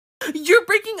You're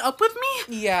breaking up with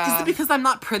me? Yeah. Is it because I'm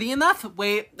not pretty enough?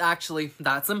 Wait, actually,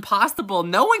 that's impossible.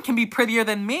 No one can be prettier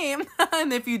than me.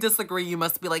 And if you disagree, you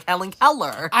must be like Helen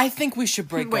Keller. I think we should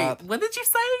break up. Wait, what did you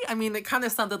say? I mean, it kind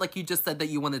of sounded like you just said that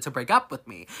you wanted to break up with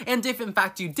me. And if in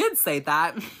fact you did say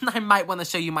that, I might want to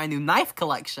show you my new knife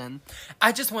collection.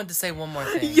 I just wanted to say one more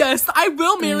thing. Yes, I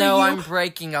will marry you. No, I'm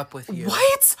breaking up with you.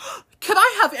 What? Could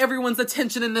I have everyone's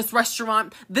attention in this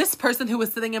restaurant? This person who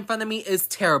is sitting in front of me is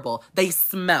terrible. They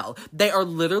smell. They are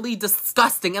literally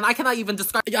disgusting, and I cannot even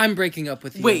describe. I'm breaking up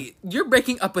with you. Wait, you're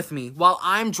breaking up with me while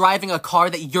I'm driving a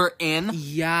car that you're in?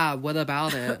 Yeah, what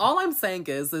about it? All I'm saying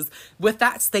is with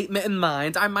that statement in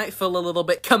mind, I might feel a little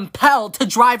bit compelled to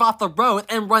drive off the road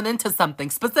and run into something,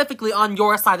 specifically on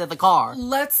your side of the car.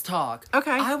 Let's talk.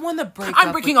 Okay. I want to break up.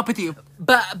 I'm breaking up with you.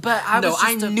 But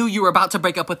I knew you were about to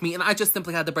break up with me, and I just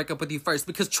simply had to break up with you first,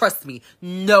 because trust me,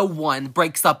 no one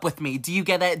breaks up with me. Do you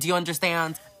get it? Do you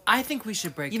understand? I think we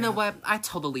should break up. You know what? I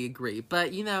totally agree.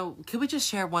 But, could we just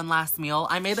share one last meal?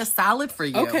 I made a salad for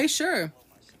you. Okay, sure.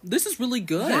 This is really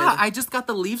good. Yeah, I just got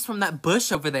the leaves from that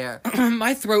bush over there.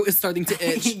 My throat is starting to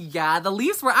itch. Yeah, the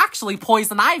leaves were actually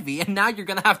poison ivy, and now you're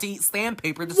gonna have to eat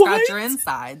sandpaper to scratch your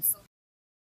insides.